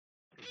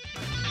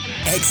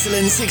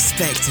Excellence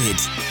Expected,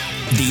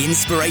 the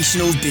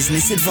Inspirational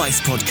Business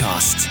Advice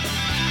Podcast.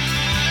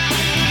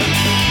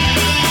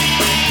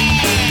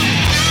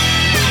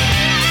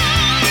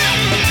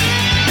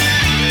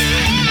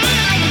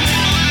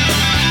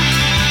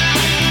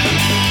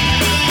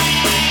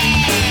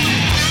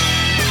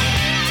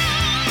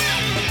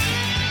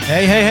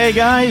 Hey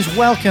guys,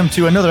 welcome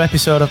to another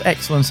episode of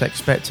Excellence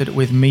Expected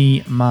with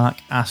me, Mark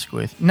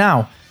Asquith.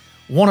 Now,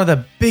 one of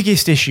the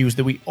biggest issues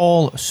that we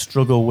all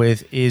struggle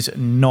with is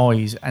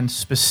noise, and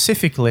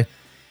specifically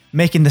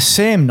making the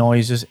same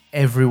noise as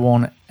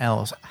everyone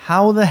else.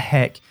 How the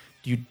heck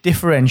do you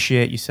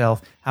differentiate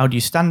yourself? How do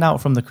you stand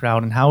out from the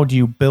crowd, and how do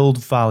you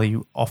build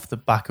value off the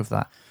back of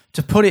that?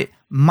 To put it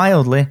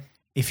mildly,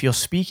 if you're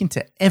speaking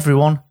to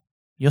everyone,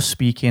 you're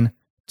speaking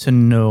to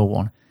no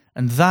one.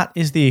 And that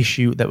is the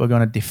issue that we're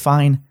going to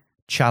define,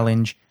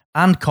 challenge,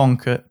 and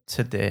conquer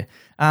today.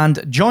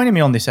 And joining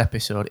me on this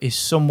episode is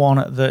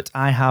someone that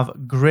I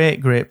have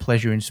great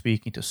pleasure in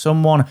speaking to.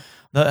 Someone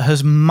that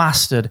has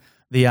mastered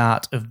the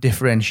art of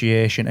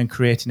differentiation and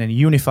creating a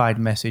unified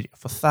message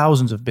for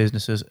thousands of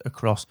businesses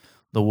across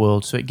the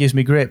world. So it gives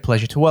me great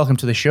pleasure to welcome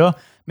to the show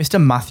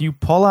Mr. Matthew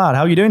Pollard.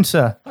 How are you doing,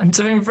 sir? I'm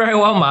doing very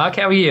well, Mark.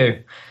 How are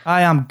you?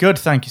 I am good,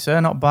 thank you, sir.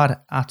 Not bad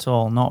at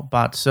all, not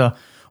bad. So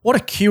what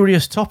a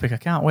curious topic. I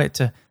can't wait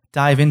to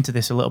dive into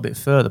this a little bit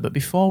further. But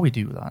before we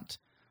do that,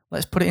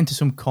 let's put it into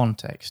some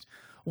context.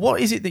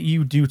 What is it that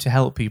you do to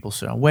help people,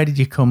 sir? Where did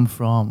you come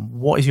from?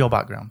 What is your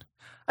background?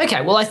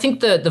 Okay, well, I think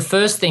the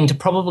first thing to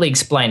probably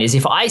explain is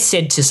if I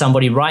said to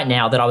somebody right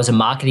now that I was a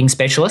marketing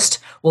specialist,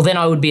 well, then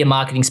I would be a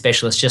marketing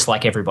specialist just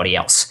like everybody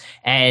else.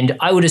 And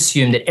I would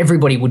assume that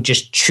everybody would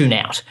just tune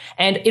out.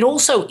 And it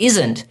also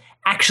isn't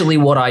actually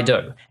what I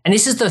do. And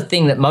this is the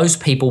thing that most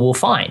people will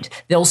find.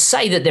 They'll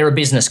say that they're a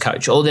business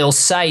coach, or they'll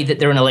say that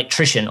they're an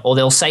electrician, or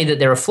they'll say that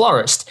they're a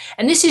florist.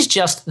 And this is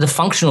just the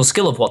functional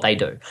skill of what they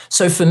do.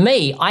 So for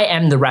me, I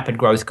am the rapid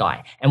growth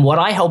guy. And what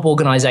I help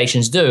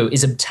organizations do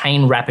is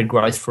obtain rapid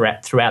growth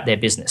throughout their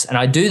business. And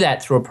I do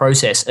that through a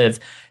process of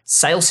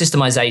sales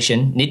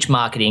systemization, niche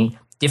marketing,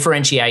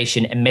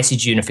 differentiation, and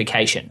message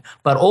unification.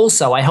 But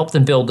also I help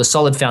them build the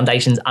solid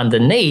foundations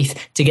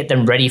underneath to get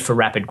them ready for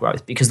rapid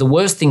growth. Because the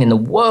worst thing in the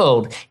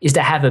world is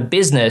to have a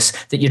business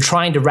that you're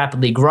trying to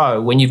rapidly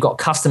grow when you've got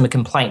customer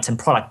complaints and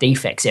product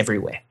defects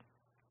everywhere.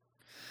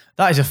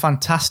 That is a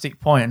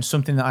fantastic point, and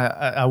something that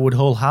I would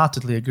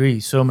wholeheartedly agree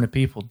so many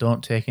people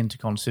don't take into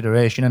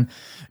consideration. And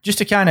just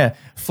to kind of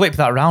flip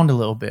that around a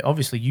little bit,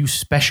 obviously you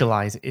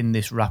specialize in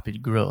this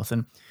rapid growth.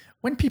 And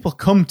when people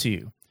come to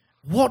you,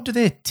 what do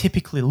they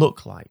typically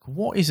look like?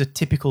 What is a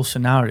typical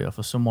scenario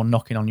for someone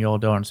knocking on your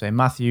door and saying,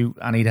 Matthew,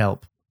 I need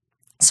help?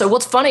 So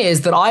what's funny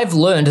is that I've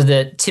learned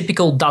that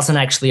typical doesn't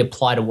actually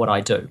apply to what I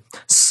do.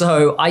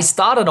 So I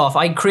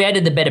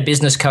created the Better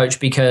Business Coach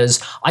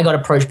because I got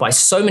approached by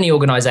so many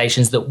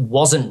organizations that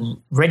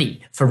wasn't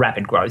ready for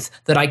rapid growth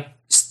that I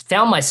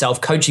found myself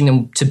coaching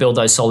them to build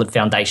those solid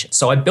foundations.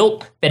 So I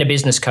built Better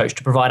Business Coach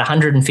to provide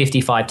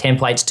 155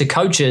 templates to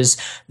coaches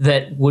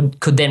that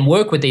could then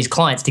work with these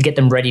clients to get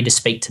them ready to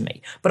speak to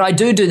me. But I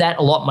do that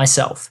a lot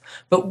myself.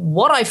 But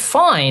what I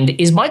find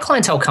is my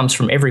clientele comes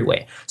from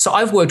everywhere. So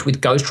I've worked with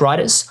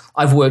ghostwriters,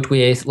 I've worked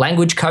with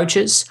language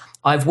coaches,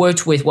 I've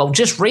worked with,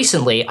 just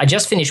recently, I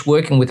just finished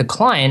working with a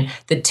client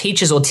that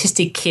teaches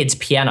autistic kids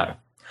piano.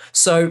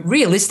 So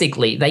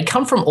realistically, they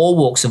come from all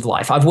walks of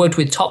life. I've worked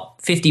with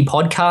top 50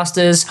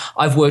 podcasters.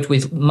 I've worked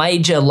with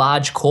major,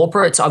 large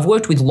corporates. I've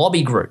worked with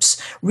lobby groups.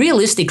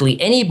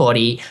 Realistically,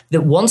 anybody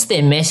that wants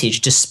their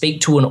message to speak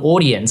to an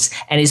audience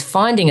and is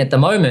finding at the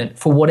moment,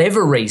 for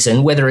whatever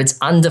reason, whether it's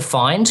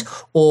undefined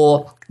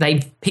or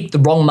they've picked the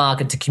wrong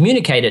market to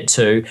communicate it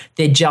to,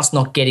 they're just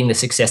not getting the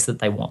success that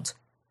they want.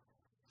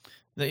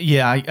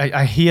 Yeah,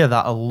 I hear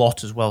that a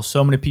lot as well.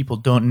 So many people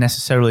don't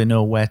necessarily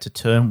know where to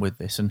turn with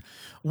this. And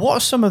what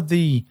are some of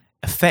the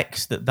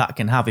effects that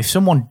can have if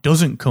someone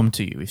doesn't come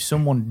to you, if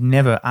someone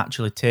never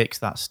actually takes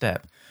that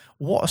step?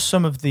 What are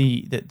some of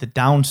the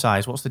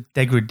downsides? What's the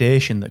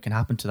degradation that can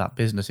happen to that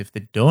business if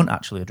they don't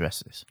actually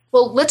address this?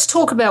 Well, let's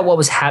talk about what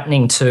was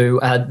happening to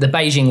the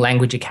Beijing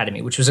Language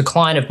Academy, which was a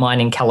client of mine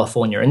in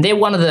California. And they're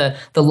one of the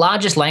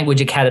largest language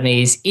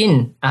academies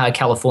in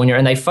California,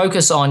 and they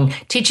focus on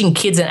teaching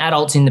kids and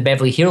adults in the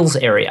Beverly Hills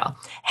area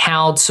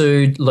how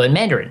to learn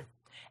Mandarin.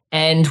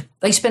 And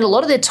they spent a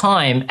lot of their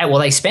time,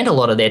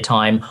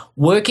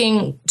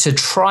 working to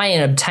try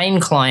and obtain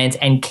clients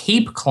and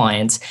keep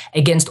clients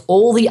against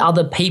all the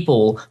other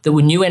people that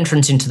were new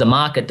entrants into the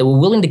market that were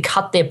willing to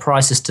cut their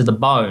prices to the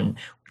bone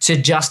to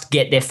just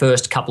get their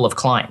first couple of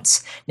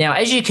clients. Now,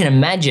 as you can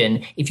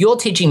imagine, if you're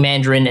teaching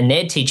Mandarin and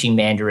they're teaching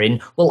Mandarin,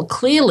 well,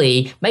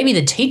 clearly, maybe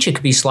the teacher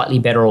could be slightly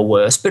better or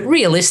worse, but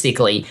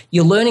realistically,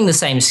 you're learning the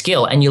same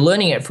skill and you're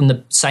learning it from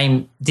the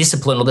same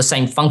discipline or the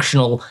same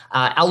functional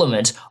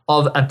element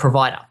of a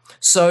provider.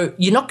 So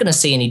you're not going to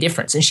see any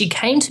difference. And she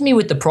came to me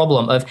with the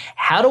problem of,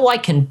 how do I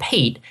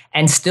compete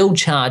and still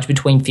charge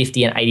between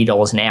 $50 and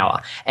 $80 an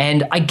hour?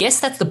 And I guess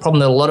that's the problem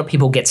that a lot of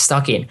people get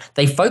stuck in.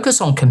 They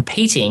focus on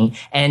competing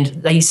and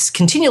they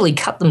continually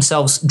cut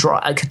themselves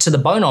dry to the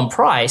bone on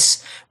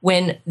price,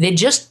 when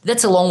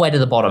that's a long way to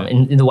the bottom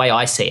in the way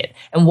I see it.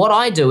 And what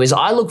I do is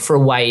I look for a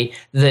way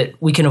that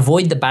we can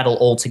avoid the battle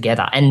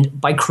altogether.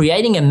 And by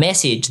creating a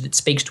message that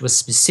speaks to a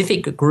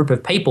specific group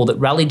of people that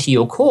rally to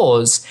your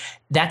cause,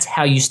 that's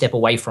how you step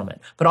away from it.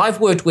 But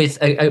I've worked with,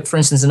 for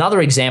instance, another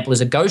example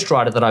is a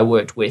ghostwriter that I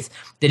worked with,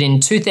 that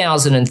in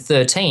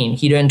 2013,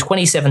 he'd earned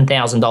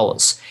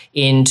 $27,000.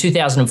 In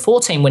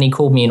 2014, when he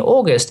called me in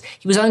August,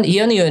 he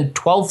only earned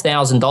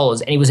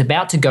 $12,000, and he was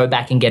about to go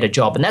back and get a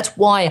job. And that's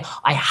why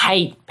I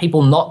hate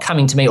people not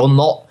coming to me, or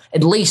not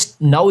at least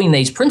knowing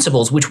these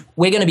principles, which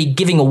we're going to be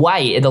giving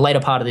away in the later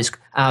part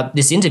of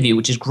this interview,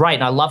 which is great,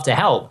 and I love to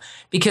help.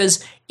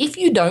 Because if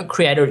you don't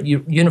create a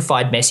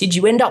unified message,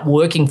 you end up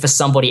working for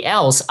somebody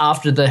else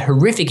after the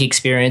horrific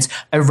experience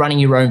of running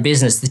your own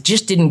business that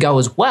just didn't go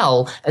as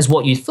well as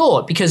what you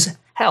thought. Because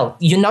hell,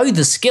 you know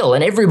the skill,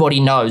 and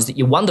everybody knows that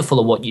you're wonderful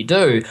at what you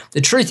do.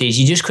 The truth is,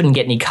 you just couldn't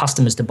get any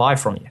customers to buy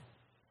from you.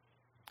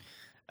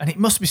 And it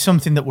must be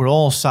something that we're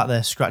all sat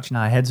there scratching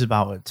our heads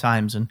about at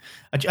times. And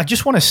I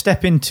just want to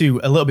step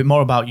into a little bit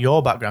more about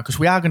your background, because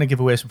we are going to give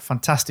away some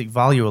fantastic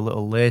value a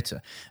little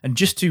later. And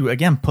just to,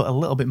 again, put a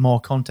little bit more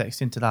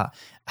context into that,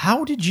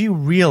 how did you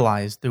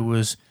realize there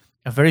was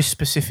a very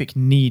specific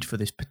need for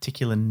this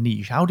particular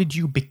niche? How did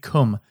you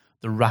become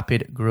the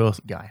rapid growth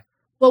guy?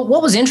 Well,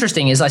 what was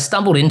interesting is I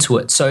stumbled into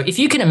it. So if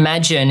you can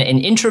imagine an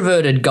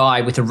introverted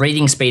guy with a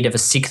reading speed of a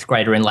sixth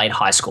grader in late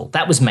high school,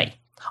 that was me.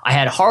 I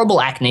had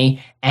horrible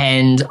acne,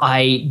 and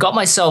I got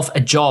myself a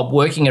job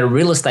working at a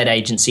real estate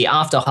agency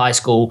after high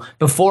school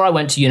before I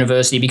went to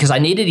university, because I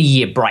needed a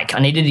year break. I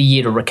needed a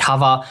year to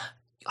recover.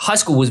 High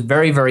school was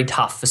very, very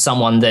tough for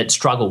someone that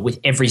struggled with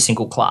every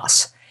single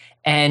class.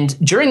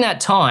 And during that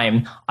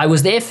time, I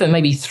was there for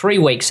maybe 3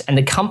 weeks, and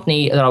the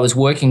company that I was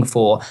working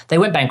for, they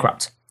went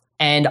bankrupt.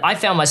 And I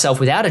found myself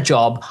without a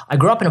job. I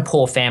grew up in a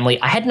poor family.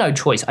 I had no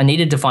choice. I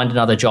needed to find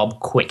another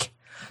job quick.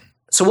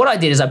 So what I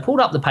did is I pulled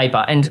up the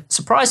paper, and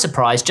surprise,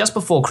 surprise, just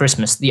before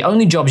Christmas, the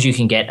only jobs you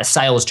can get are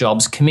sales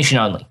jobs, commission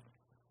only.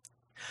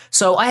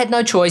 So I had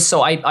no choice.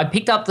 So I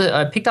picked up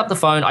the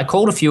phone. I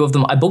called a few of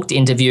them. I booked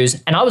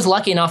interviews, and I was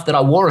lucky enough that I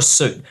wore a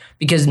suit,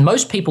 because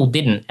most people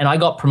didn't. And I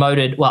got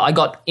promoted. Well, I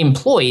got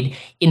employed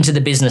into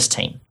the business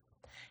team.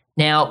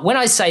 Now, when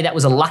I say that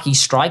was a lucky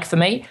strike for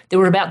me, there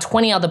were about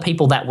 20 other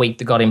people that week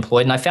that got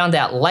employed, and I found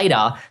out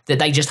later that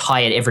they just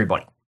hired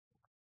everybody.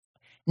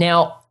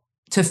 Now,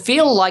 to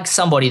feel like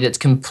somebody that's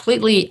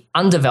completely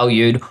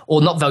undervalued or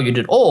not valued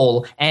at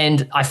all,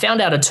 and I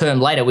found out a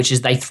term later, which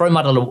is they throw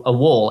mud on a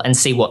wall and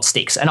see what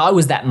sticks, and I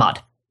was that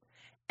mud.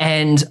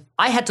 And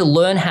I had to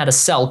learn how to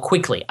sell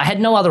quickly. I had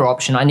no other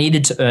option. I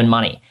needed to earn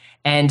money.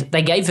 And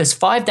they gave us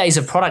 5 days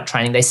of product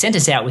training. They sent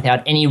us out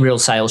without any real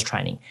sales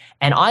training.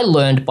 And I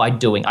learned by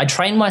doing. I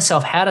trained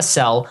myself how to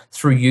sell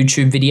through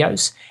YouTube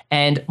videos.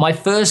 And my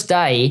first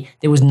day,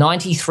 there was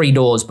 93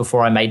 doors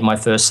before I made my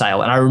first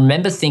sale. And I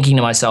remember thinking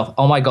to myself,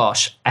 oh my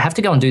gosh, I have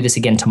to go and do this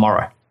again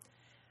tomorrow.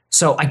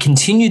 So I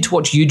continued to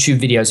watch YouTube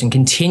videos and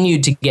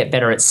continued to get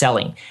better at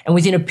selling. And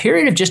within a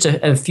period of just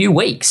a few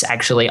weeks,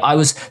 actually, I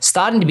was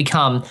starting to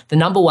become the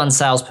 #1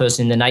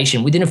 salesperson in the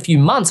nation. Within a few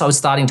months, I was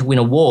starting to win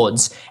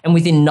awards. And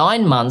within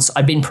 9 months,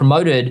 I'd been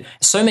promoted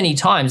so many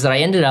times that I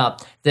ended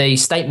up the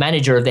state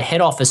manager of the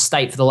head office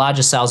state for the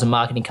largest sales and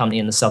marketing company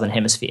in the Southern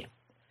Hemisphere.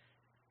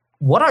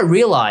 What I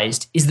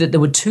realized is that there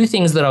were 2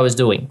 things that I was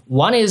doing.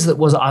 One is that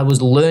I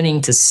was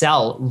learning to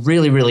sell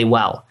really, really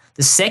well.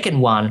 The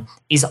second one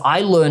is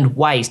I learned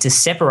ways to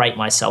separate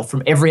myself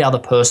from every other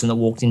person that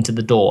walked into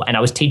the door, and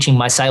I was teaching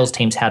my sales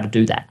teams how to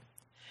do that.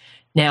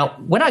 Now,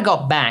 when I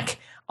got back,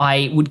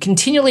 I would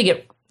continually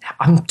get,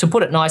 to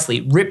put it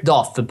nicely, ripped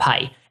off for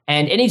pay.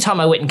 And anytime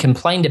I went and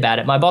complained about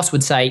it, my boss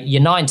would say,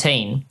 you're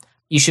 19,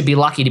 you should be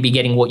lucky to be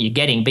getting what you're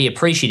getting, be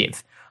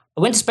appreciative.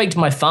 I went to speak to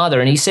my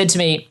father, and he said to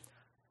me,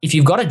 if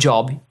you've got a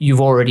job,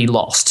 you've already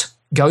lost.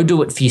 Go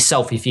do it for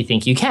yourself if you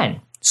think you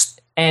can.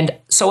 And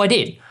so I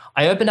did.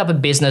 I opened up a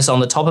business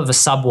on the top of a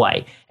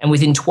subway, and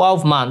within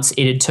 12 months,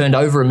 it had turned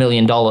over $1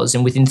 million.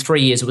 And within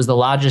 3 years, it was the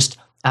largest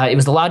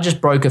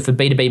broker for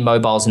B2B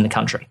mobiles in the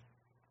country.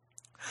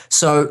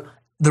 So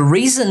the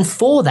reason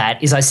for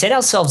that is I set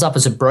ourselves up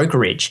as a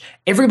brokerage.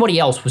 Everybody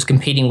else was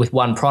competing with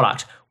one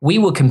product. We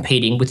were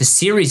competing with a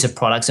series of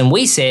products, and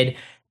we said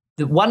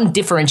the one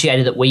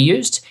differentiator that we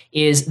used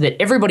is that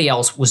everybody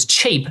else was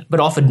cheap but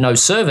offered no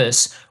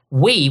service.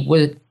 We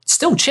were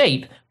still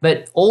cheap,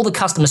 but all the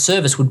customer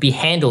service would be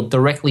handled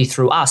directly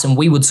through us, and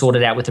we would sort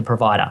it out with the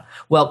provider.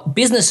 Well,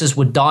 businesses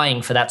were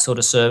dying for that sort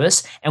of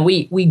service, and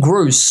we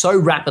grew so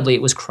rapidly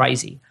it was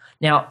crazy.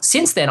 Now,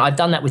 since then, I've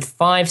done that with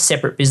 5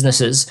 separate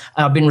businesses.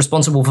 I've been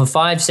responsible for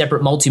 5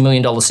 separate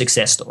multi-million-dollar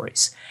success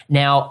stories.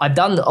 Now, I've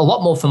done a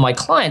lot more for my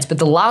clients, but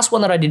the last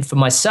one that I did for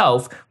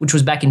myself, which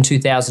was back in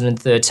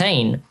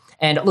 2013,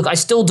 And look, I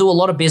still do a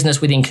lot of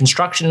business within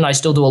construction, and I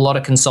still do a lot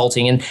of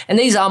consulting, and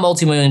these are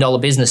multi-million-dollar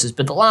businesses.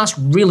 But the last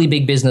really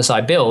big business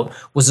I built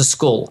was a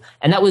school,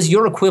 and that was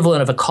your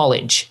equivalent of a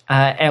college,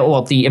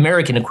 or the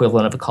American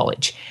equivalent of a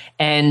college.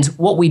 And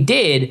what we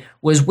did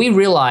was we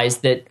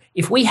realized that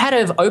if we had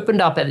have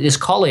opened up at this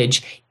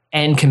college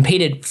and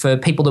competed for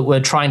people that were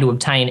trying to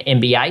obtain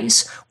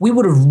MBAs, we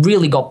would have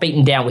really got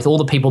beaten down with all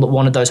the people that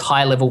wanted those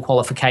high level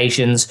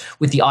qualifications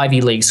with the Ivy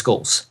League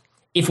schools.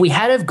 If we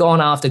had have gone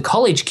after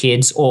college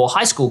kids or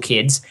high school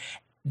kids,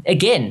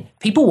 again,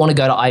 people want to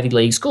go to Ivy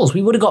League schools.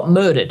 We would have got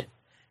murdered.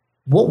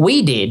 What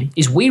we did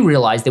is we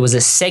realized there was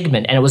a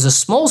segment, and it was a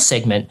small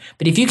segment,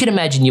 but if you can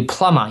imagine your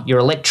plumber, your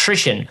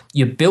electrician,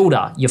 your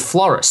builder, your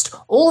florist,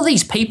 all of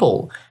these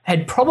people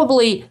had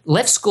probably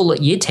left school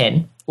at year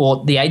 10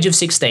 or the age of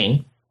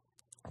 16,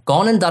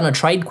 gone and done a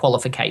trade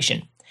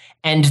qualification,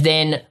 and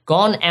then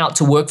gone out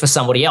to work for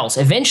somebody else,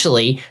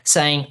 eventually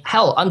saying,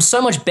 hell, I'm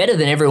so much better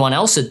than everyone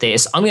else at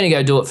this, I'm going to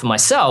go do it for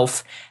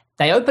myself.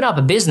 They open up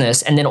a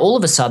business, and then all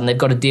of a sudden they've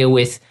got to deal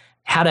with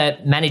how to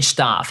manage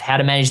staff, how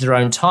to manage their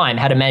own time,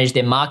 how to manage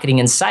their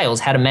marketing and sales,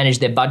 how to manage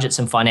their budgets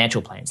and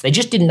financial plans. They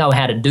just didn't know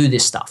how to do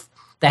this stuff.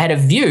 They had a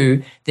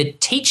view that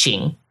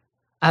teaching,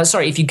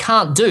 if you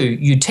can't do,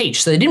 you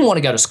teach. So they didn't want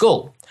to go to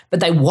school,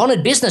 but they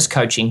wanted business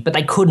coaching, but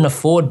they couldn't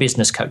afford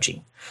business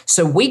coaching.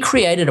 So we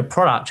created a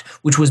product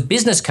which was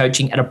business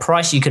coaching at a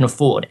price you can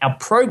afford. Our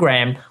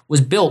program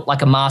was built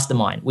like a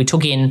mastermind. We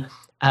took in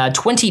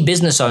 20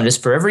 business owners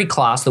for every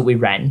class that we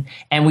ran,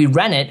 and we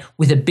ran it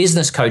with a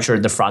business coach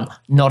at the front,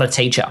 not a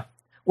teacher.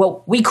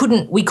 Well, we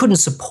couldn't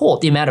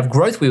support the amount of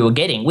growth we were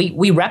getting.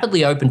 We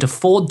rapidly opened to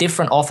 4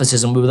 different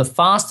offices, and we were the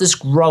fastest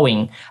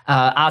growing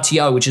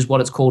RTO, which is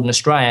what it's called in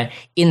Australia,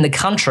 in the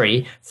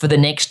country for the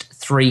next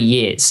 3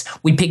 years.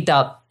 We picked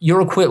up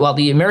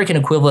the American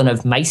equivalent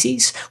of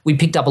Macy's. We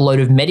picked up a load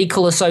of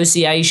medical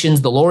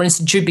associations, the Law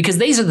Institute, because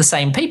these are the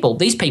same people.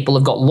 These people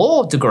have got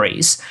law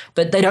degrees,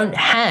 but they don't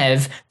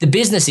have the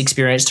business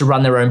experience to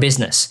run their own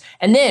business.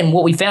 And then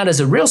what we found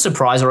as a real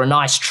surprise or a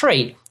nice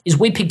treat is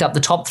we picked up the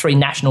top 3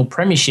 national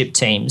premiership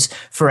teams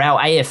for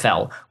our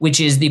AFL, which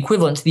is the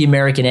equivalent to the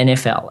American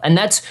NFL. And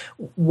that's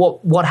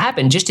what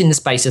happened just in the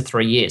space of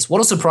 3 years.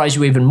 What'll surprise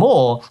you even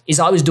more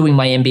is I was doing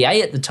my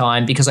MBA at the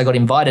time because I got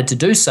invited to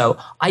do so.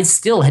 I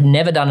still had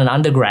never done an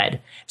undergrad.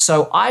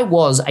 So I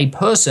was a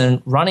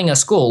person running a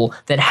school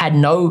that had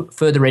no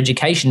further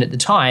education at the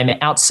time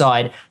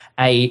outside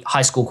a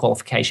high school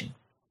qualification.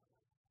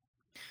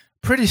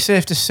 Pretty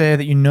safe to say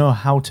that you know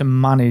how to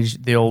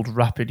manage the old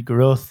rapid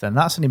growth then.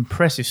 That's an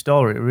impressive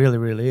story. It really,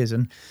 really is.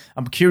 And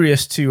I'm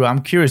curious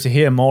to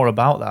hear more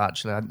about that,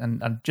 actually.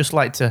 And I'd just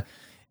like to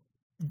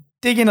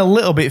dig in a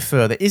little bit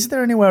further. Is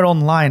there anywhere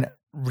online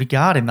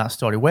regarding that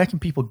story? Where can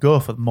people go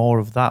for more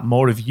of that,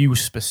 more of you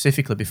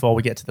specifically, before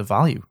we get to the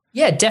value?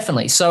 Yeah,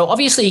 definitely. So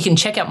obviously you can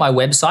check out my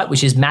website,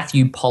 which is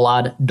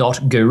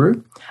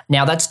matthewpollard.guru.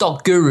 Now that's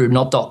 .guru,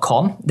 not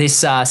 .com.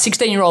 This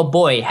 16-year-old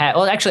boy,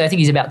 actually I think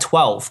he's about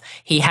 12.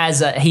 He has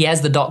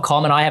the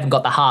 .com, and I haven't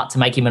got the heart to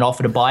make him an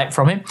offer to buy it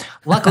from him.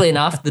 Luckily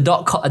enough, the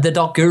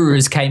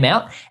 .gurus came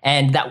out,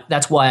 and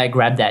that's why I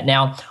grabbed that.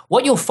 Now,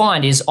 what you'll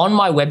find is on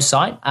my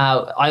website,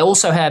 I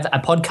also have a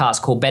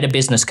podcast called Better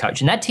Business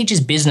Coach, and that teaches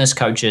business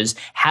coaches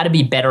how to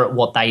be better at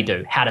what they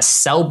do, how to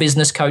sell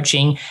business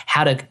coaching,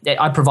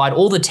 I provide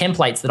all the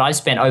templates that I've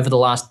spent over the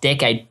last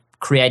decade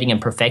creating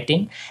and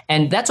perfecting.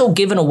 And that's all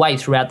given away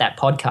throughout that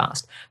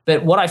podcast.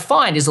 But what I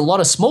find is a lot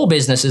of small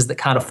businesses that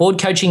can't afford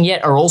coaching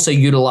yet are also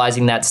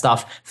utilizing that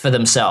stuff for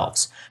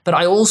themselves. But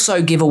I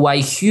also give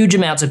away huge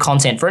amounts of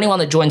content. For anyone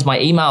that joins my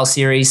email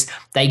series,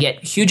 they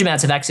get huge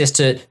amounts of access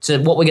to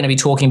what we're going to be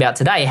talking about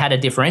today, how to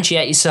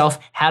differentiate yourself,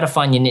 how to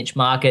find your niche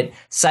market,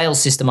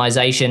 sales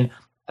systemization.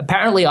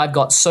 Apparently, I've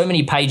got so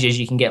many pages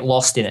you can get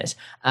lost in it.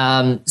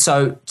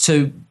 So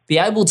to be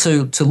able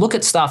to look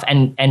at stuff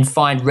and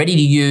find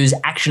ready-to-use,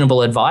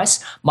 actionable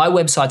advice, my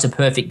website's a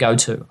perfect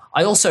go-to.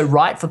 I also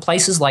write for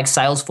places like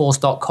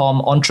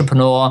Salesforce.com,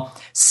 Entrepreneur,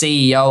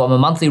 CEO. I'm a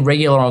monthly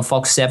regular on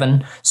Fox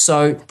 7.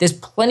 So there's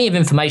plenty of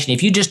information.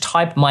 If you just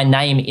type my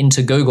name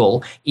into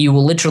Google, you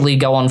will literally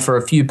go on for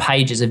a few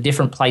pages of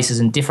different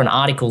places and different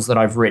articles that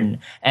I've written.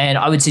 And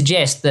I would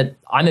suggest that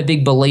I'm a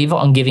big believer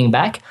on giving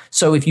back.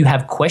 So if you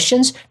have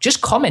questions,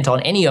 just comment on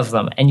any of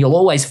them, and you'll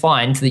always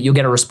find that you'll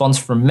get a response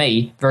from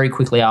me very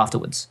quickly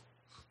afterwards.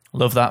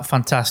 Love that.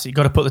 Fantastic. You've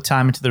got to put the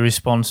time into the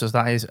responses.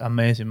 That is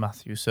amazing,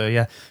 Matthew. So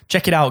yeah,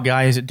 check it out,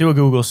 guys. Do a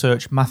Google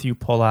search, Matthew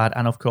Pollard,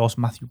 and of course,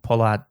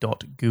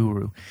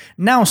 matthewpollard.guru.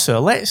 Now, sir,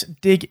 let's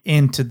dig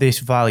into this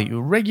value.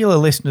 Regular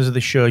listeners of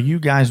the show, you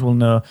guys will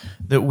know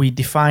that we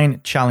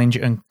define, challenge,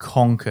 and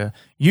conquer,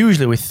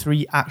 usually with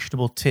 3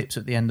 actionable tips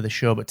at the end of the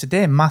show. But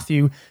today,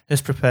 Matthew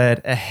has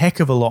prepared a heck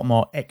of a lot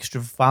more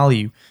extra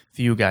value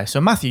for you guys. So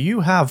Matthew,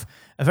 you have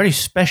a very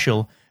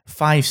special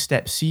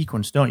 5-step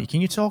sequence, don't you? Can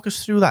you talk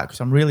us through that?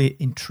 Because I'm really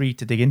intrigued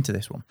to dig into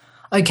this one.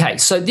 Okay,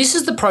 so this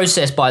is the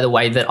process, by the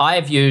way, that I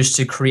have used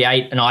to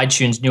create an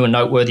iTunes New and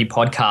Noteworthy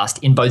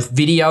podcast in both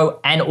video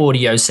and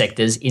audio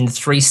sectors in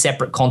 3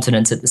 separate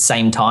continents at the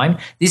same time.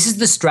 This is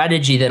the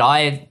strategy that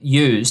I have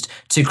used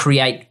to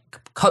create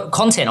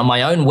content on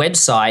my own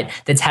website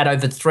that's had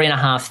over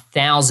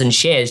 3,500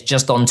 shares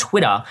just on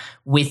Twitter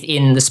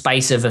within the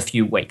space of a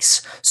few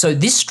weeks. So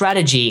this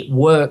strategy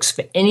works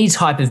for any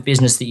type of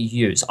business that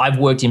you use. I've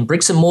worked in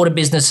bricks and mortar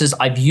businesses.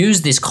 I've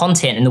used this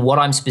content and what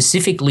I'm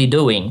specifically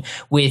doing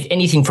with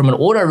anything from an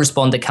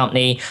autoresponder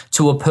company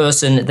to a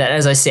person that,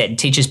 as I said,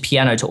 teaches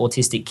piano to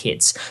autistic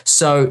kids.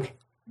 So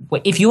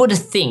if you were to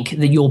think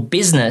that your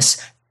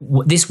business,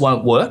 this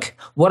won't work,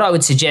 what I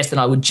would suggest, and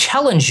I would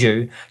challenge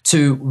you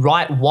to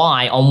write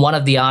why on one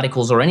of the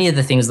articles or any of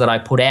the things that I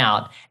put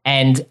out.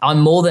 And I'm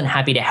more than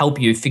happy to help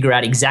you figure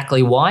out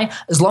exactly why,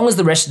 as long as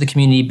the rest of the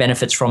community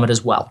benefits from it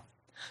as well.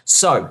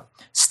 So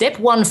step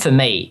one for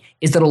me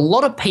is that a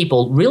lot of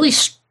people really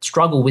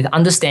struggle with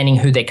understanding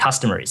who their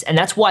customer is. And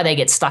that's why they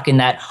get stuck in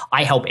that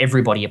I help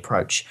everybody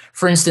approach.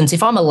 For instance,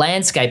 if I'm a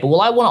landscaper,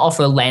 well, I want to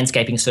offer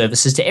landscaping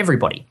services to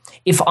everybody.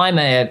 If I'm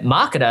a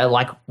marketer,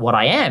 like what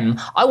I am,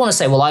 I want to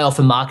say, well, I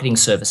offer marketing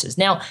services.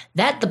 Now,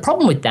 the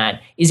problem with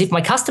that is if my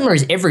customer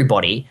is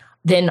everybody,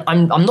 then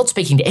I'm not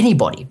speaking to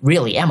anybody,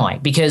 really, am I?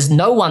 Because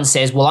no one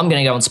says, well, I'm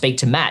going to go and speak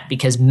to Matt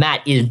because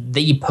Matt is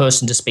the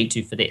person to speak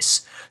to for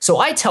this. So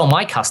I tell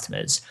my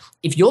customers,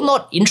 if you're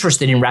not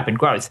interested in rapid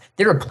growth,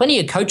 there are plenty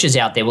of coaches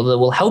out there that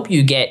will help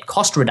you get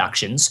cost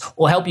reductions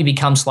or help you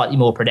become slightly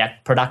more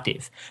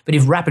productive. But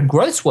if rapid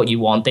growth's what you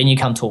want, then you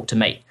come talk to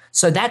me.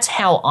 So that's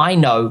how I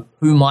know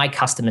who my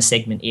customer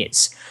segment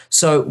is.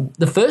 So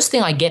the first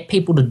thing I get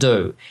people to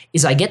do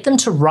is I get them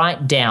to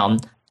write down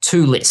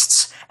 2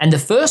 lists. And the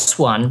first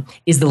one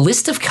is the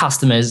list of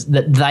customers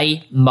that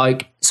they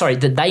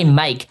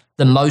make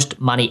the most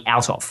money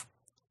out of.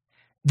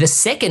 The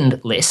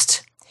second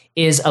list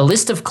is a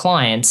list of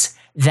clients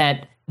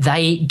that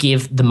they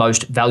give the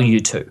most value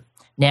to.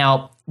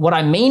 Now, what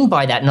I mean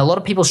by that, and a lot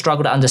of people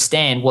struggle to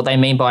understand what they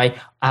mean by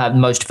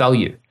most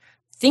value.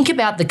 Think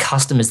about the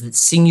customers that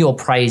sing your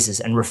praises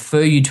and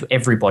refer you to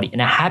everybody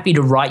and are happy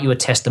to write you a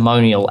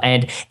testimonial.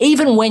 And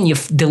even when you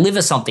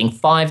deliver something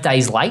 5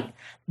 days late,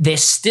 they're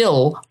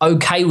still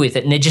okay with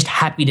it and they're just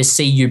happy to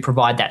see you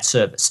provide that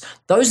service.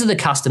 Those are the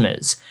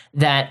customers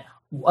that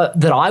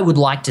I would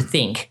like to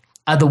think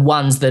are the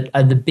ones that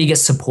are the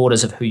biggest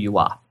supporters of who you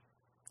are.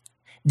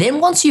 Then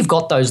once you've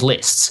got those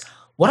lists,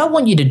 what I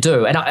want you to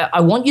do, and I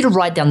want you to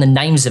write down the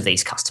names of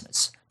these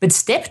customers. But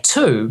step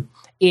 2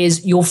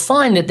 is you'll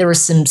find that there are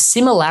some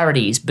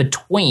similarities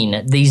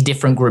between these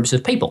different groups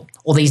of people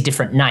or these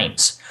different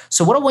names.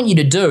 So what I want you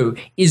to do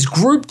is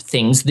group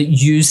things that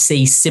you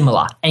see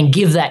similar and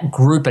give that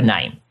group a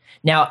name.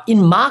 Now,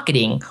 in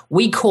marketing,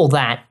 we call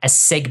that a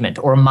segment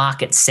or a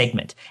market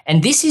segment.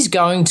 And this is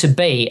going to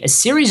be a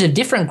series of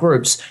different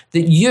groups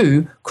that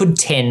you could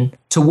tend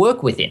to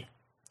work within.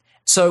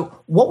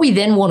 So what we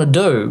then want to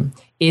do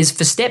is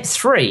for step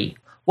 3,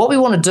 what we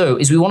want to do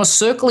is we want to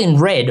circle in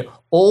red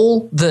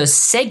all the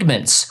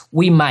segments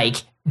we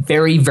make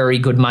very, very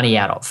good money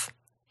out of.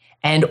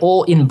 And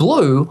all in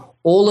blue,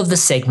 all of the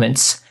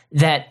segments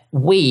that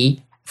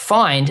we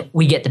find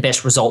we get the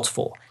best results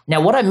for. Now,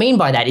 what I mean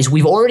by that is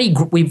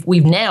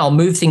we've now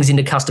moved things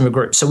into customer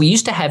groups. So we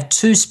used to have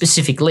 2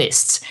 specific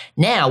lists.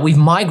 Now we've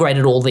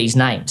migrated all these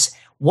names.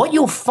 What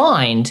you'll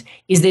find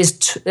is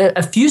there's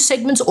a few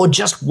segments or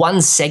just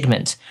one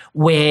segment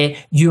where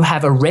you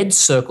have a red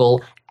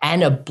circle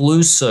and a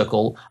blue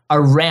circle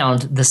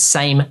around the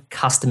same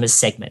customer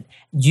segment.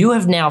 You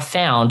have now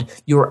found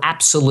your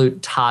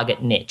absolute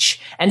target niche.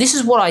 And this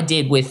is what I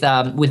did with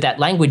that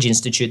language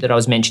institute that I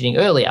was mentioning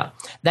earlier.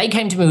 They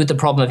came to me with the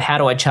problem of how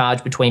do I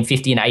charge between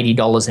 $50 and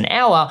 $80 an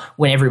hour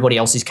when everybody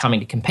else is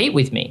coming to compete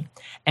with me.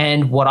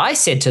 And what I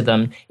said to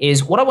them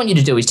is, what I want you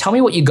to do is tell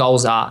me what your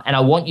goals are, and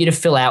I want you to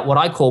fill out what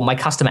I call my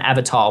customer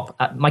avatar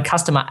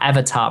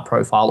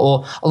profile,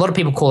 or a lot of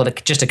people call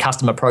it just a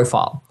customer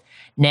profile.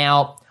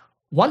 Now,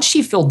 once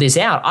she filled this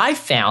out, I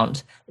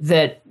found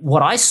that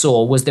what I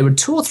saw was there were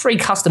 2 or 3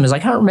 customers, I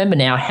can't remember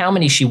now how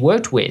many she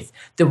worked with,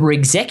 that were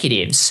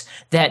executives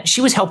that she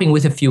was helping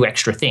with a few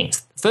extra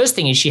things. First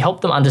thing is she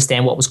helped them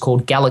understand what was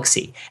called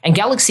Galaxy. And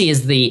Galaxy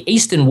is the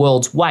Eastern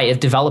world's way of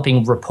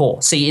developing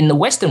rapport. See, in the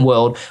Western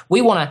world,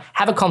 we want to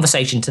have a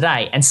conversation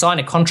today and sign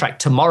a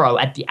contract tomorrow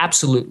at the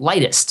absolute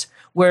latest.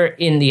 Where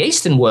in the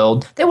Eastern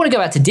world, they want to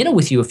go out to dinner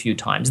with you a few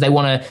times. They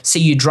want to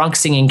see you drunk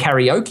singing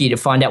karaoke to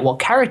find out what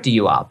character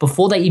you are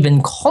before they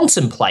even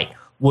contemplate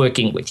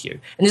working with you.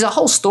 And there's a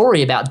whole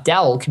story about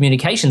Dell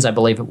Communications, I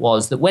believe it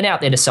was, that went out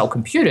there to sell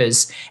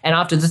computers. And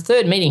after the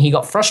 3rd meeting, he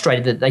got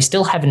frustrated that they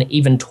still haven't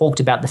even talked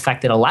about the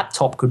fact that a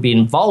laptop could be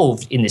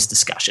involved in this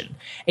discussion.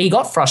 He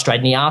got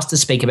frustrated and he asked to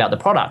speak about the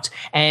product.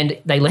 And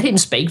they let him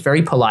speak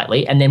very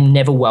politely and then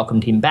never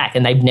welcomed him back.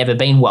 And they've never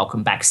been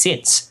welcomed back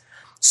since.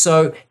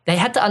 So they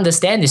had to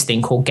understand this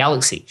thing called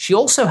Galaxy. She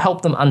also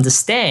helped them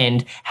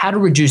understand how to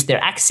reduce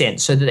their accent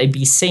so that they'd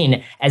be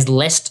seen as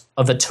less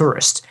of a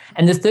tourist.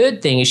 And the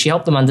 3rd thing is she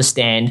helped them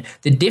understand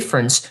the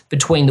difference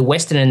between the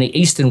Western and the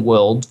Eastern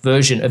world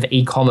version of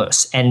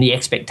e-commerce and the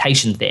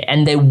expectations there,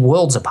 and they're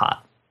worlds apart.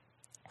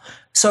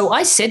 So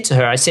I said to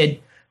her,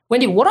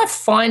 Wendy, what I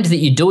find that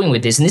you're doing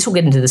with this, and this will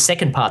get into the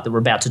second part that we're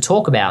about to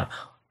talk about,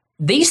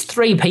 these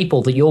 3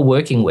 people that you're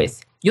working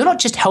with, you're not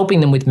just helping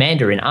them with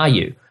Mandarin, are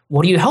you?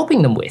 What are you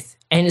helping them with?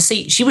 And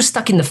see, she was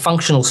stuck in the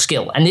functional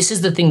skill. And this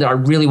is the thing that I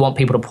really want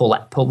people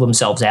to pull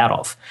themselves out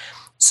of.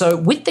 So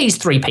with these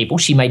 3 people,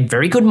 she made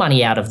very good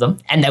money out of them,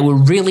 and they were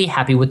really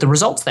happy with the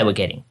results they were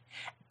getting.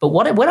 But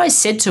when I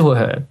said to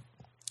her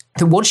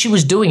that what she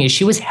was doing is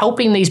she was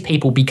helping these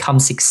people become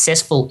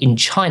successful in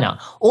China,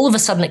 all of a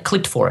sudden it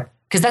clicked for her,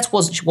 because that's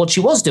what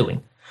she was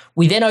doing.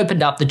 We then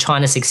opened up the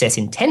China Success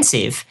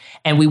Intensive,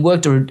 and we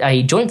worked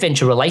a joint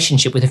venture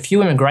relationship with a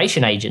few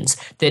immigration agents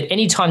that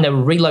anytime they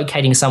were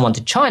relocating someone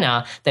to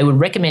China, they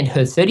would recommend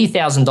her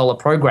 $30,000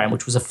 program,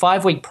 which was a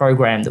 5-week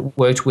program that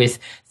worked with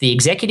the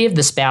executive,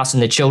 the spouse,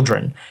 and the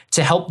children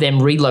to help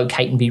them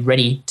relocate and be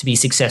ready to be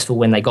successful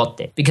when they got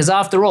there. Because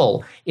after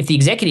all, if the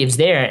executive's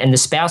there and the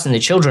spouse and the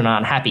children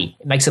aren't happy,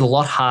 it makes it a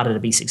lot harder to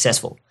be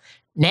successful.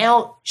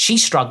 Now she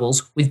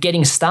struggles with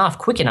getting staff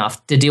quick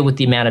enough to deal with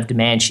the amount of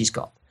demand she's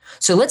got.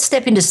 So let's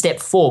step into step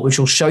 4, which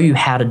will show you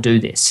how to do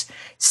this.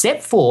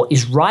 Step 4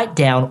 is write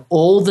down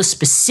all the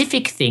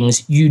specific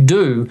things you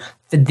do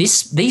for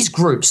these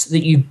groups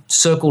that you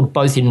circled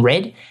both in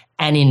red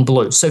and in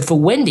blue. So for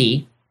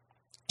Wendy,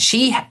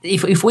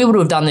 if we would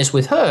have done this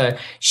with her,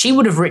 she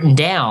would have written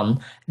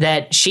down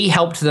that she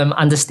helped them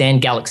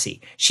understand Galaxy.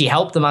 She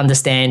helped them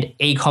understand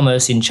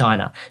e-commerce in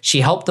China.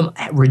 She helped them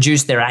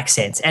reduce their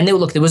accents. And there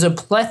was a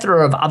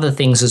plethora of other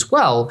things as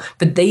well,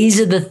 but these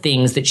are the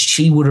things that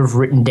she would have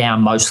written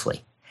down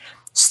mostly.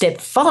 Step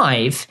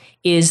 5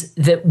 is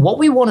that what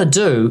we want to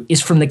do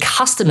is, from the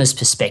customer's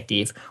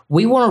perspective,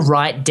 we want to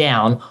write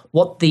down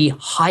what the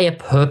higher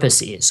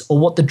purpose is, or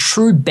what the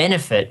true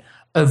benefit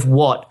of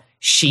what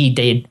she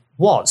did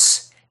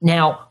was.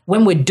 Now,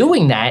 when we're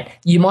doing that,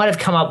 you might have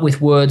come up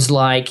with words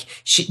like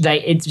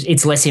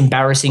it's less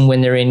embarrassing when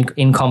they're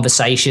in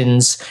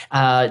conversations.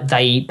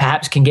 They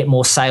perhaps can get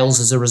more sales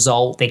as a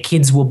result. Their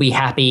kids will be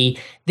happy.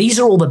 These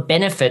are all the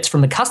benefits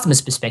from the customer's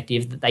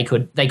perspective that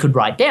they could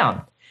write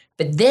down.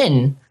 But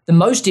then the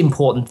most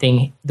important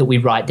thing that we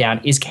write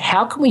down is,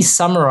 how can we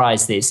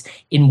summarize this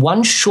in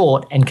one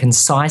short and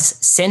concise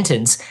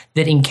sentence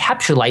that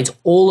encapsulates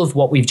all of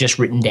what we've just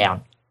written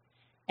down?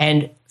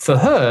 And for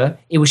her,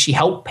 it was she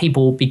helped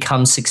people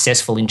become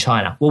successful in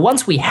China. Well,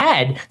 once we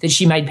had that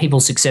she made people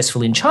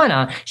successful in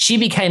China, she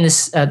became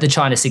the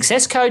China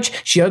Success Coach.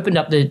 She opened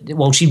up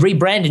she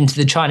rebranded into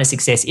the China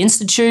Success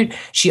Institute.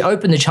 She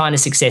opened the China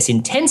Success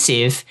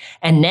Intensive,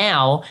 and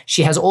now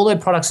she has all her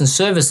products and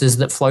services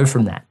that flow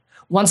from that.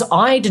 Once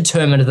I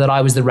determined that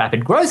I was the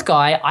rapid growth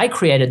guy, I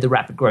created the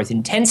Rapid Growth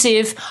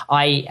Intensive.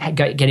 I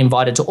get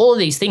invited to all of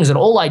these things, and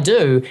all I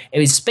do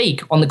is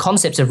speak on the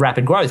concepts of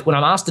rapid growth. When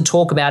I'm asked to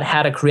talk about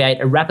how to create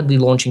a rapidly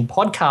launching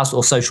podcast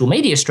or social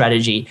media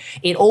strategy,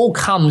 it all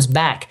comes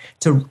back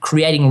to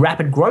creating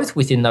rapid growth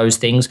within those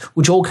things,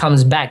 which all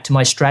comes back to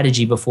my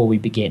strategy before we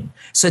begin.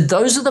 So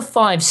those are the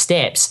 5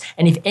 steps.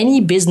 And if any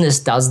business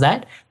does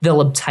that, they'll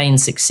obtain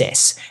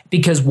success.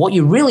 Because what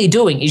you're really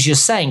doing is you're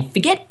saying,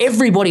 forget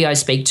everybody I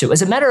speak to.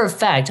 As a matter of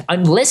fact,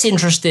 I'm less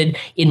interested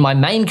in my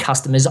main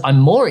customers. I'm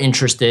more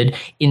interested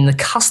in the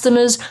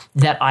customers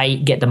that I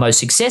get the most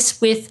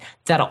success with,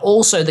 that are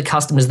also the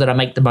customers that I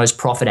make the most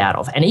profit out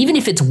of. And even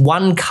if it's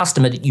one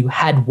customer that you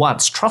had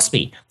once, trust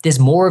me, there's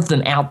more of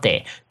them out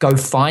there. Go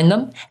find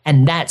them,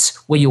 and that's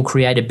where you'll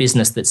create a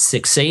business that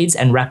succeeds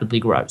and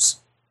rapidly grows.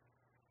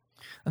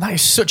 And that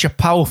is such a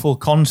powerful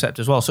concept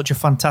as well, such a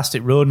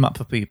fantastic roadmap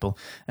for people.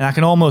 And I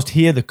can almost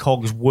hear the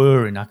cogs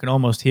whirring. I can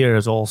almost hear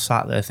us all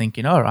sat there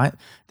thinking, all right,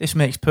 this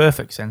makes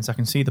perfect sense. I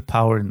can see the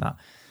power in that.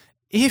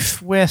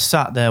 If we're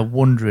sat there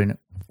wondering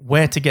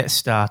where to get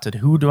started,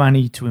 who do I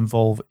need to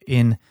involve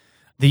in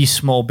these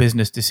small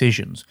business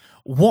decisions,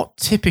 what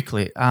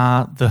typically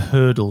are the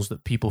hurdles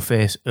that people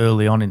face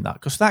early on in that?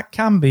 Because that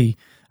can be,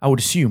 I would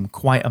assume,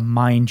 quite a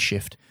mind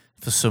shift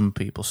for some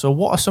people. So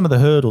what are some of the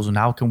hurdles, and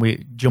how can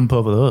we jump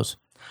over those?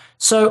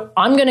 So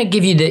I'm going to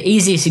give you the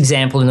easiest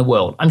example in the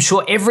world. I'm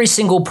sure every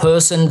single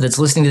person that's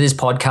listening to this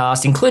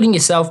podcast, including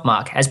yourself,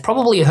 Mark, has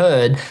probably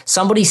heard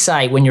somebody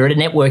say, when you're at a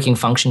networking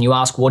function, you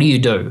ask, what do you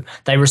do?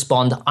 They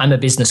respond, I'm a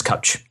business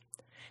coach.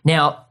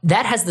 Now,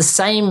 that has the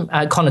same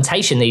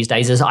connotation these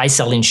days as I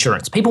sell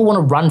insurance. People want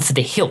to run for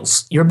the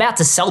hills. You're about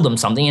to sell them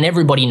something and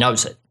everybody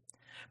knows it.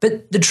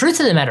 But the truth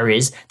of the matter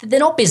is that they're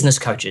not business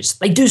coaches.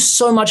 They do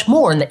so much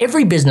more, and that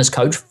every business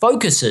coach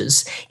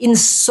focuses in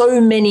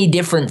so many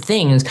different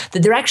things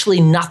that they're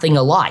actually nothing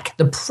alike.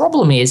 The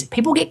problem is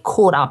people get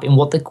caught up in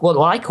what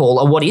I call,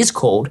 or what is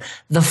called,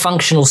 the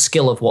functional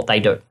skill of what they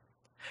do.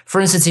 For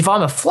instance, if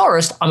I'm a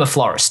florist, I'm a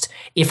florist.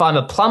 If I'm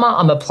a plumber,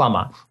 I'm a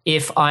plumber.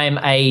 If I'm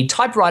a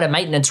typewriter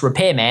maintenance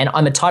repairman,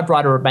 I'm a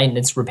typewriter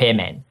maintenance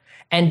repairman.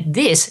 And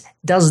this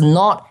does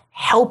not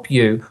help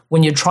you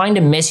when you're trying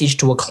to message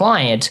to a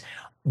client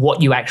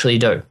what you actually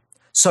do.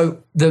 So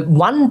the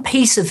one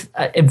piece of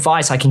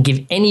advice I can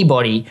give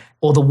anybody,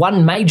 or the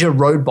one major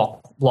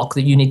roadblock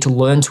that you need to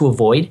learn to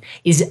avoid,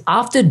 is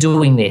after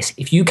doing this,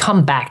 if you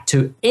come back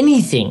to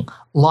anything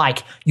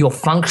like your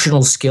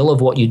functional skill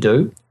of what you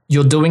do,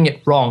 you're doing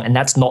it wrong, and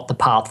that's not the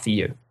path for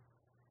you.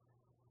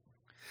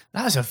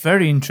 That's a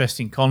very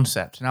interesting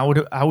concept, and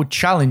I would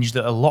challenge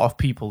that a lot of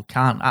people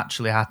can't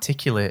actually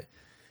articulate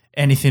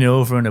anything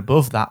over and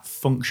above that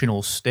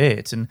functional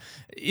state. And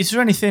is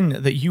there anything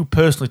that you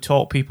personally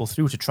talk people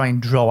through to try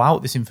and draw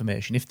out this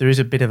information if there is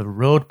a bit of a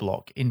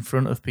roadblock in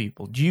front of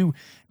people? Do you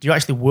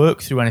actually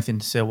work through anything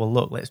to say, well,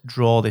 look, let's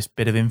draw this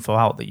bit of info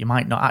out that you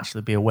might not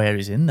actually be aware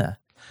is in there?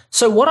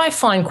 So what I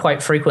find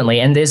quite frequently,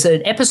 and there's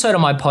an episode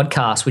on my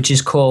podcast which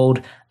is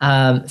called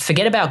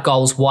Forget About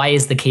Goals, Why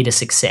is the Key to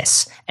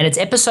Success? And it's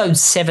episode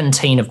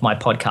 17 of my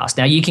podcast.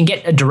 Now, you can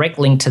get a direct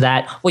link to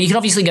that, or you can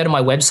obviously go to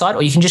my website,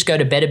 or you can just go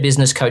to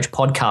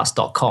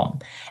betterbusinesscoachpodcast.com.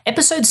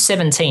 Episode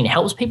 17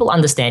 helps people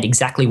understand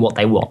exactly what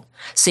they want.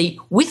 See,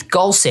 with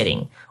goal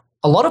setting,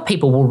 a lot of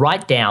people will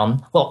write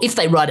down, well, if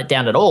they write it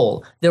down at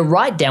all, they'll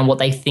write down what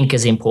they think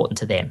is important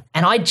to them.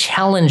 And I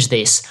challenge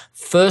this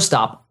first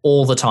up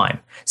all the time.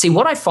 See,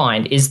 what I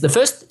find is the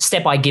first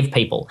step I give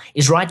people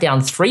is write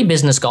down 3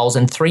 business goals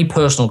and 3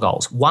 personal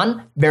goals.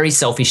 1, very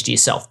selfish to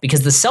yourself,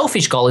 because the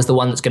selfish goal is the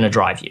one that's going to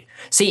drive you.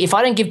 See, if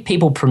I don't give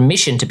people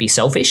permission to be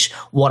selfish,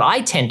 what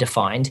I tend to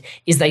find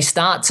is they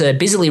start to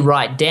busily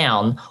write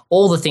down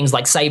all the things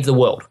like save the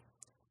world.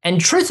 And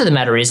truth of the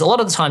matter is, a lot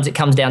of the times it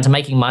comes down to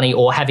making money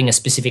or having a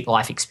specific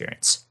life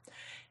experience.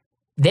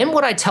 Then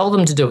what I tell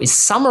them to do is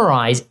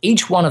summarize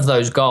each one of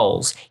those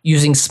goals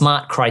using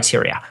SMART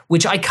criteria,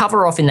 which I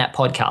cover off in that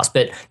podcast.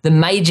 But the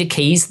major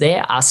keys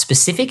there are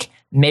specific,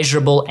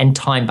 measurable, and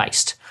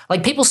time-based.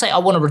 Like people say, I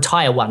want to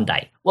retire one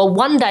day. Well,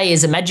 one day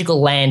is a magical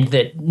land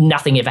that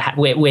nothing ever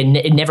where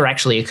it never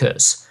actually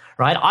occurs.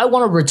 Right? I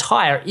want to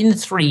retire in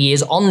 3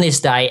 years on this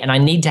day, and I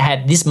need to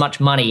have this much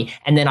money,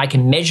 and then I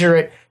can measure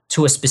it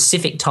to a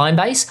specific time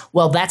base.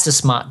 Well, that's a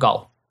SMART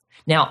goal.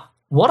 Now,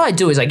 what I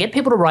do is I get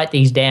people to write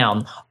these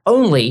down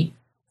only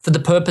for the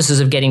purposes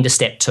of getting to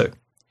step 2.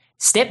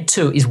 Step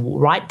 2 is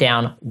write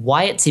down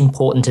why it's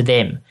important to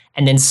them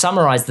and then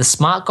summarize the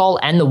SMART goal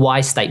and the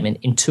why statement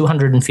in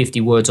 250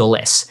 words or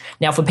less.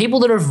 Now, for people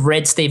that have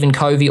read Stephen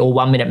Covey or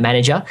 1 Minute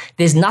Manager,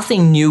 there's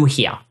nothing new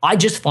here. I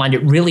just find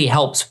it really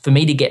helps for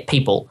me to get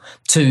people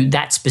to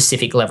that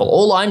specific level.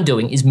 All I'm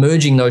doing is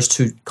merging those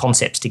 2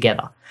 concepts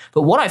together.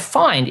 But what I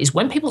find is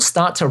when people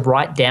start to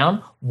write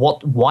down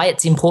why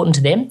it's important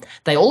to them,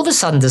 they all of a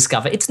sudden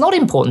discover it's not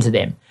important to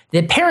them.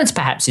 Their parents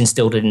perhaps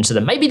instilled it into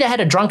them. Maybe they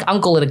had a drunk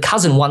uncle and a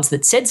cousin once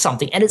that said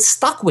something and it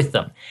stuck with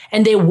them.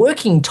 And they're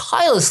working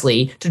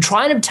tirelessly to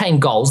try and obtain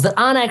goals that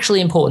aren't actually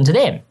important to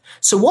them.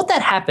 So what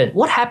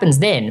happens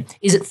then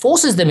is it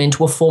forces them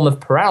into a form of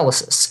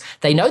paralysis.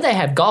 They know they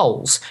have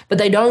goals, but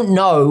they don't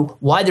know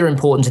why they're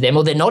important to them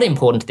or they're not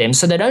important to them,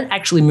 so they don't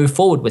actually move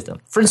forward with them.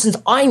 For instance,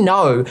 I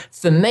know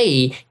for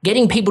me,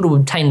 getting people to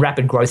obtain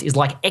rapid growth is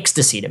like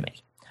ecstasy to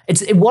me.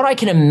 It's what I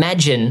can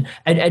imagine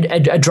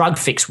a drug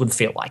fix would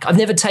feel like. I've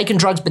never taken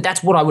drugs, but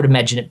that's what I would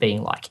imagine it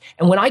being like.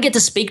 And when I get to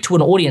speak to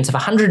an audience of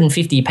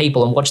 150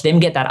 people and watch them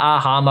get that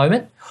aha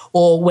moment,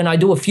 or when I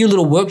do a few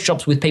little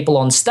workshops with people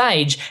on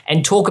stage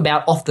and talk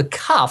about off the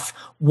cuff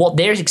what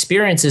their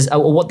experiences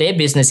or what their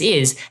business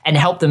is and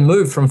help them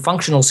move from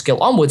functional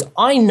skill onwards,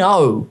 I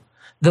know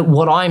that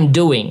what I'm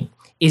doing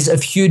is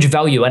of huge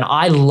value and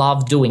I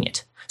love doing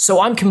it.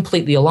 So I'm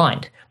completely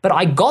aligned. But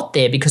I got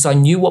there because I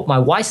knew what my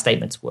why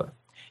statements were.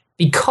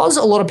 Because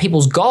a lot of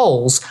people's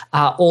goals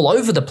are all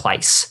over the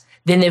place,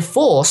 then they're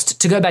forced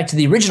to go back to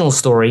the original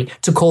story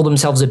to call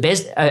themselves a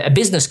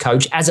business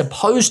coach as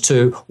opposed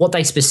to what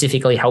they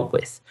specifically help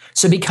with.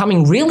 So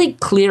becoming really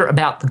clear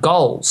about the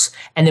goals,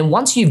 and then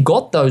once you've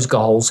got those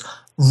goals,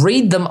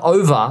 read them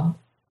over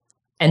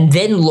and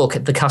then look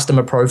at the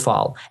customer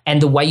profile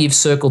and the way you've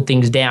circled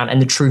things down and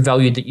the true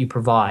value that you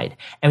provide.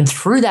 And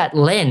through that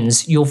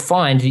lens, you'll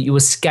find that you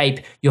escape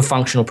your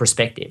functional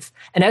perspective.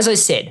 And as I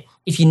said,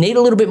 if you need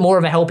a little bit more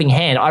of a helping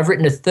hand, I've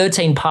written a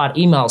 13-part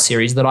email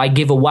series that I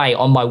give away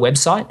on my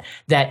website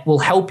that will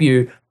help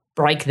you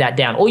break that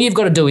down. All you've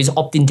got to do is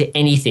opt into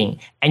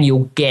anything and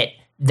you'll get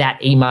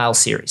that email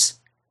series.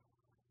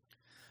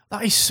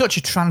 That is such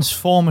a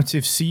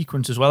transformative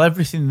sequence as well.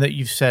 Everything that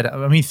you've said,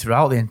 I mean,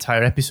 throughout the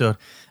entire episode,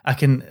 I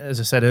can, as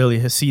I said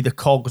earlier, see the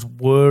cogs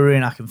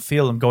whirring. I can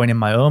feel them going in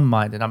my own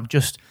mind, and I'm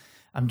just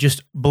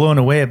blown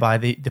away by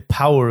the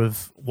power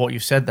of what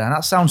you've said there. And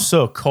that sounds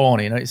so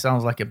corny, it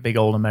sounds like a big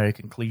old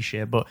American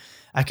cliche, but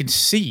I can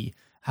see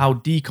how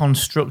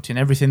deconstructing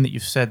everything that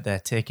you've said there,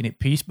 taking it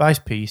piece by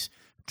piece,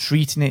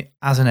 treating it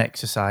as an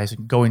exercise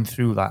and going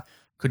through that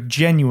could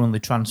genuinely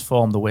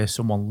transform the way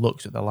someone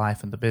looks at their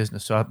life and the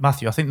business. So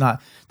Matthew, I think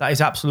that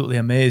is absolutely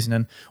amazing.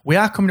 And we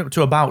are coming up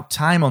to about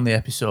time on the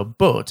episode,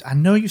 but I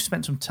know you've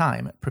spent some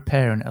time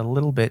preparing a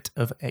little bit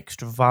of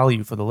extra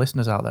value for the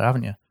listeners out there,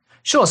 haven't you?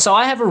 Sure. So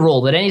I have a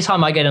rule that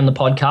anytime I get on the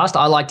podcast,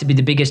 I like to be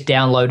the biggest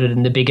downloaded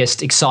and the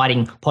biggest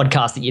exciting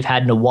podcast that you've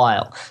had in a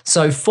while.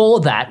 So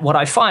for that, what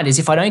I find is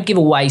if I don't give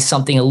away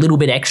something a little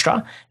bit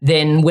extra,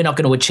 then we're not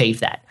going to achieve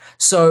that.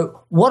 So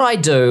what I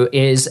do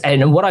is,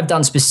 and what I've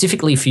done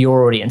specifically for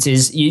your audience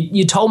is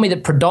you told me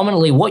that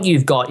predominantly what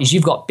you've got is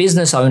you've got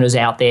business owners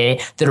out there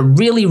that are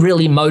really,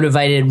 really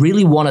motivated,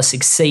 really want to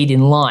succeed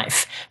in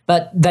life,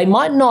 but they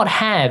might not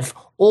have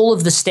all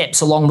of the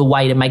steps along the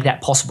way to make that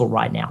possible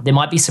right now. There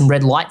might be some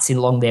red lights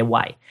along their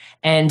way.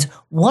 And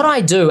what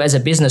I do as a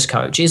business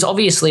coach is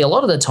obviously a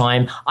lot of the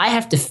time I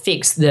have to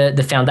fix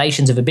the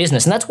foundations of a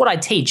business. And that's what I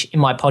teach in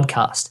my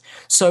podcast.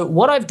 So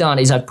what I've done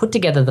is I've put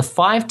together the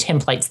 5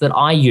 templates that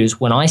I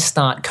use when I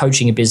start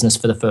coaching a business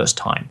for the first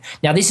time.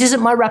 Now, this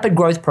isn't my rapid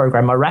growth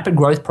program. My rapid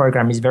growth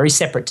program is very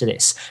separate to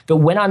this. But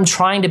when I'm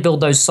trying to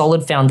build those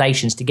solid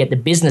foundations to get the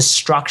business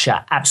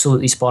structure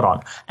absolutely spot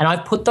on, and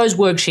I've put those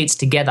worksheets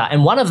together,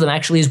 and one of them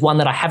actually is one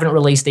that I haven't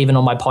released even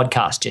on my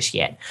podcast just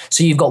yet.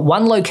 So you've got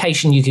one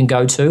location you can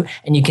go to,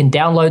 and you can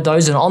download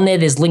those, and on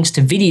there's links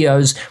to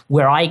videos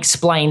where I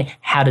explain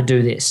how to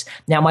do this.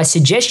 Now, my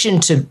suggestion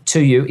to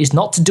you is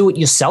not to do it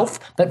yourself,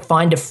 but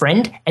find a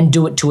friend and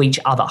do it to each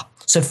other.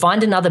 So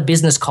find another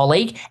business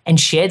colleague and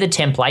share the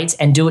templates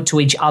and do it to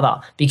each other,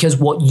 because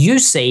what you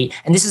see,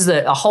 and this is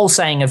a whole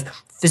saying of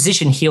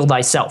physician, heal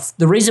thyself.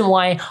 The reason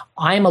why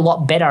I'm a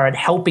lot better at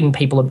helping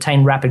people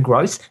obtain rapid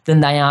growth than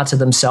they are to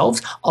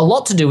themselves, a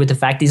lot to do with the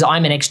fact is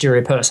I'm an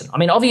exterior person. I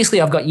mean, obviously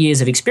I've got years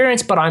of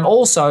experience, but I'm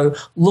also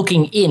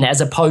looking in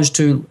as opposed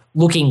to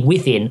looking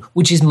within,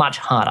 which is much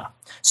harder.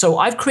 So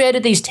I've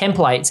created these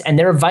templates and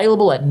they're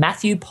available at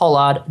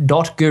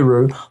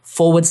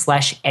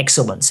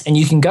matthewpollard.guru/excellence. And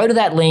you can go to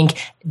that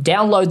link,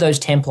 download those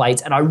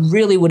templates, and I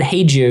really would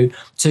heed you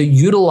to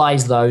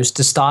utilize those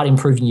to start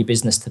improving your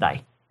business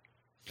today.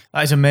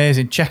 That is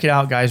amazing. Check it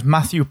out, guys.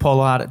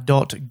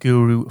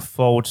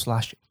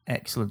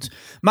 matthewpollard.guru/excellence.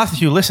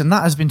 Matthew, listen,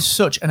 that has been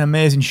such an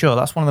amazing show.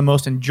 That's one of the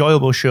most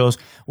enjoyable shows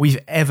we've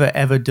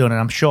ever done, and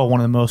I'm sure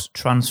one of the most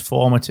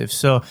transformative.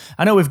 So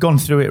I know we've gone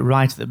through it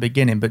right at the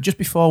beginning, but just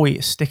before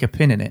we stick a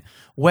pin in it,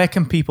 where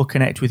can people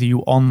connect with you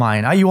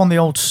online? Are you on the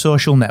old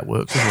social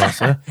networks as well,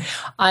 sir?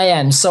 I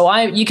am. So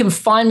you can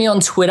find me on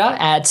Twitter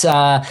at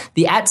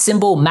the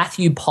 @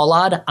 Matthew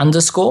Pollard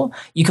 _.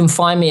 You can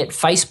find me at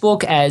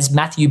Facebook as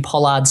Matthew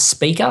Pollard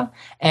Speaker.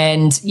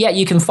 And yeah,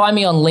 you can find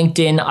me on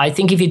LinkedIn. I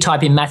think if you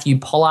type in Matthew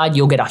Pollard,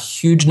 you'll get a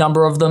huge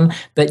number of them.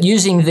 But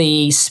using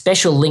the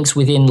special links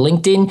within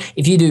LinkedIn,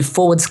 if you do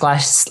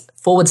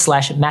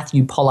 /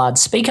 Matthew Pollard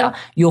Speaker,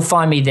 you'll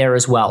find me there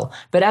as well.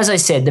 But as I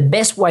said, the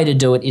best way to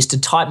do it is to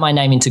type my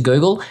name into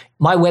Google.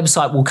 My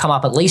website will come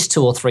up at least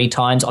 2 or 3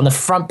 times. On the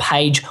front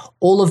page,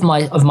 all of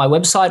my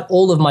website,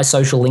 all of my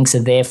social links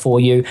are there for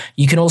you.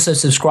 You can also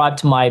subscribe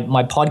to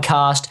my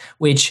podcast,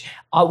 which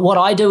what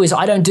I do is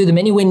I don't do them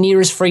anywhere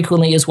near as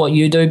frequently as what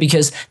you do,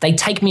 because they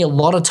take me a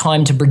lot of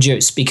time to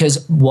produce,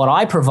 because what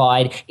I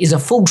provide is a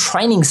full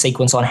training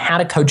sequence on how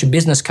to coach a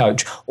business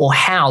coach or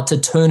how to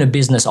turn a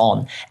business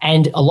on.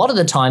 And a lot of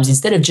the times,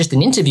 instead of just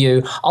an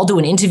interview, I'll do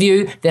an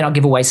interview, then I'll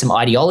give away some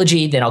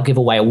ideology, then I'll give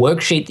away a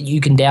worksheet that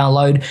you can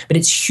download, but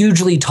it's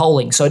hugely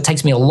tolling. So it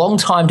takes me a long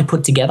time to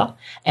put together.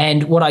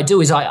 And what I do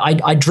is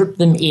I drip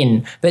them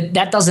in, but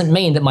that doesn't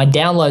mean that my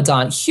downloads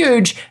aren't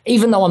huge,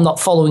 even though I'm not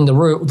following the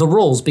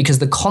rules, because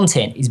the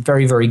content is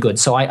very, very good.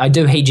 So I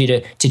do heed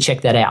you to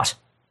check that out.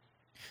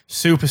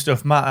 Super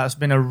stuff, Matt. That's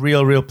been a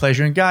real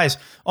pleasure. And guys,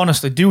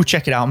 honestly, do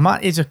check it out.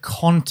 Matt is a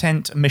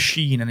content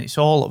machine and it's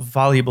all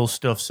valuable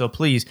stuff. So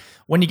please,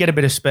 when you get a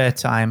bit of spare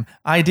time,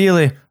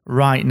 ideally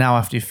right now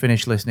after you've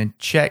finished listening,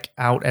 check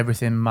out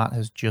everything Matt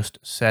has just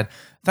said.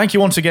 Thank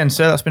you once again,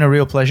 sir. That's been a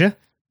real pleasure.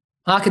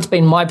 Mark, it's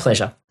been my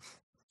pleasure.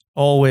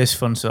 Always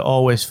fun, sir.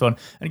 Always fun.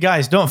 And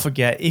guys, don't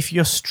forget, if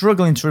you're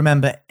struggling to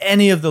remember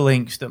any of the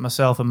links that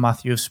myself and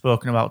Matthew have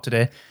spoken about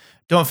today,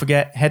 don't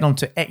forget, head on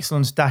to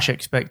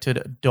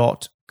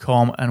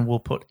excellence-expected.com and we'll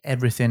put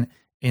everything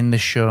in the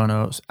show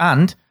notes.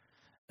 And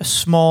a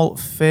small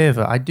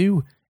favor, I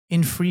do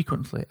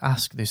infrequently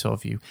ask this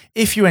of you.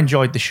 If you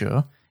enjoyed the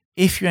show,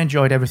 if you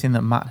enjoyed everything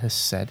that Matt has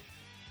said,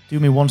 do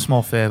me one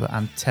small favor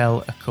and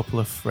tell a couple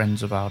of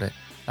friends about it.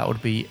 That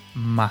would be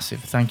massive.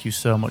 Thank you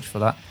so much for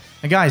that.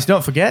 And guys,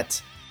 don't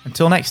forget,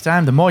 until next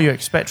time, the more you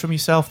expect from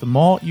yourself, the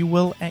more you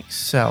will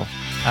excel.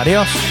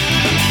 Adios.